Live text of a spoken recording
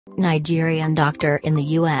Nigerian doctor in the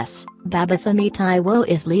U.S., Babafemi Taiwo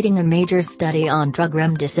is leading a major study on drug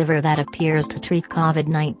Remdesivir that appears to treat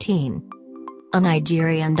COVID-19. A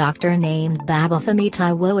Nigerian doctor named Babafemi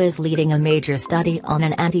Taiwo is leading a major study on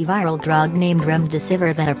an antiviral drug named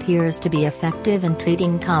Remdesivir that appears to be effective in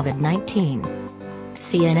treating COVID-19.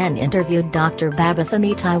 CNN interviewed Dr.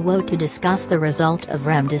 Babafemi Taiwo to discuss the result of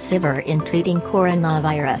Remdesivir in treating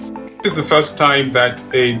coronavirus. This is the first time that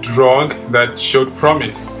a drug that showed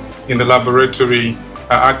promise in the laboratory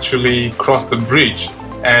actually crossed the bridge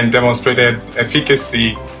and demonstrated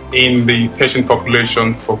efficacy in the patient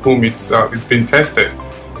population for whom it's been tested.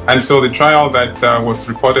 And so the trial that was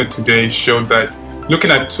reported today showed that looking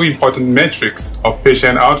at two important metrics of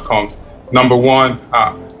patient outcomes, number one,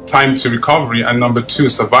 time to recovery, and number two,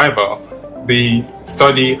 survival, the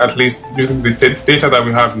study, at least using the data that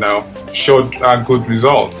we have now, showed good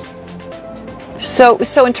results.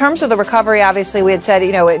 So in terms of the recovery, obviously we had said,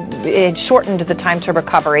 it shortened the time to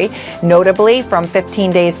recovery, notably from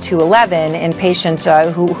 15 days to 11 in patients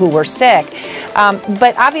who were sick.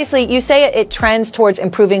 But obviously you say it trends towards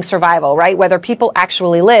improving survival, right? Whether people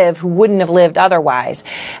actually live who wouldn't have lived otherwise.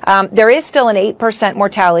 There is still an 8%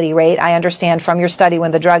 mortality rate, I understand, from your study when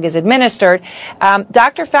the drug is administered.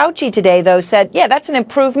 Dr. Fauci today, though, said, yeah, that's an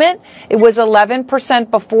improvement. It was 11%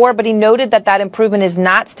 before, but he noted that that improvement is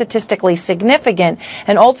not statistically significant.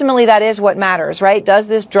 And ultimately, that is what matters, right? Does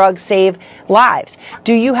this drug save lives?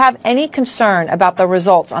 Do you have any concern about the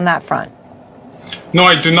results on that front? No,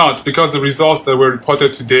 I do not, because the results that were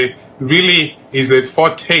reported today really is a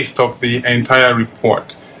foretaste of the entire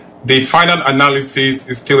report. The final analysis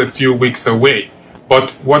is still a few weeks away,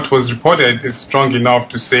 but what was reported is strong enough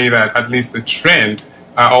to say that at least the trend,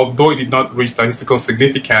 although it did not reach statistical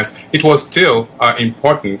significance, it was still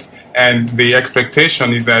important. And the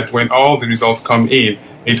expectation is that when all the results come in,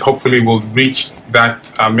 it hopefully will reach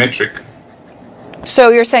that metric. So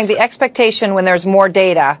you're saying the expectation when there's more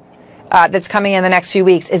data that's coming in the next few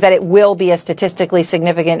weeks is that it will be a statistically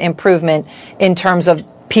significant improvement in terms of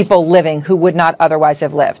people living who would not otherwise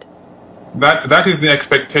have lived? That is the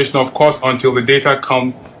expectation, of course, until the data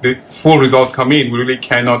come, the full results come in. We really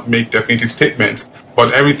cannot make definitive statements.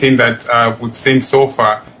 But everything that we've seen so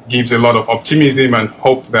far gives a lot of optimism and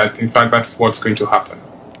hope that, in fact, that's what's going to happen.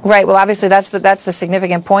 Right. Well, obviously, that's the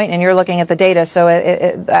significant point, and you're looking at the data. So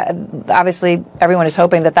obviously, everyone is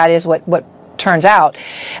hoping that is what turns out.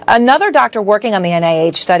 Another doctor working on the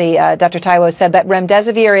NIH study, Dr. Taiwo, said that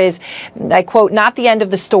Remdesivir is, I quote, not the end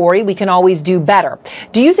of the story. We can always do better.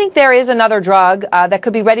 Do you think there is another drug that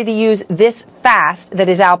could be ready to use this fast that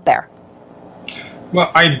is out there? Well,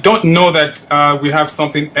 I don't know that we have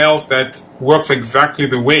something else that works exactly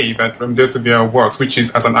the way that Remdesivir works, which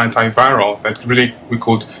is as an antiviral that really we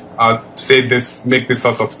could make this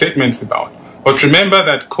sorts of statements about. But remember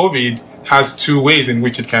that COVID has two ways in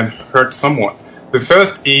which it can hurt someone. The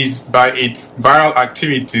first is by its viral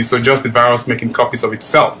activity, so just the virus making copies of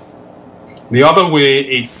itself. The other way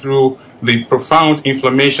is through the profound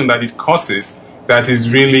inflammation that it causes, that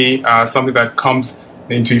is really something that comes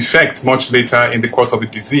into effect much later in the course of the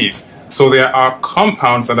disease. So there are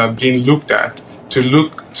compounds that are being looked at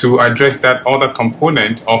to address that other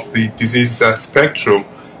component of the disease spectrum.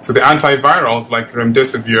 So the antivirals like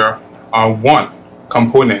Remdesivir are one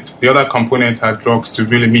component. The other component are drugs to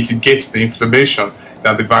really mitigate the inflammation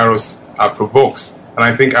that the virus provokes. And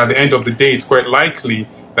I think at the end of the day, it's quite likely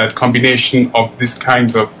that combination of these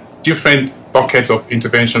kinds of different buckets of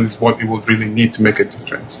intervention is what we will really need to make a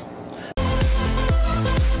difference.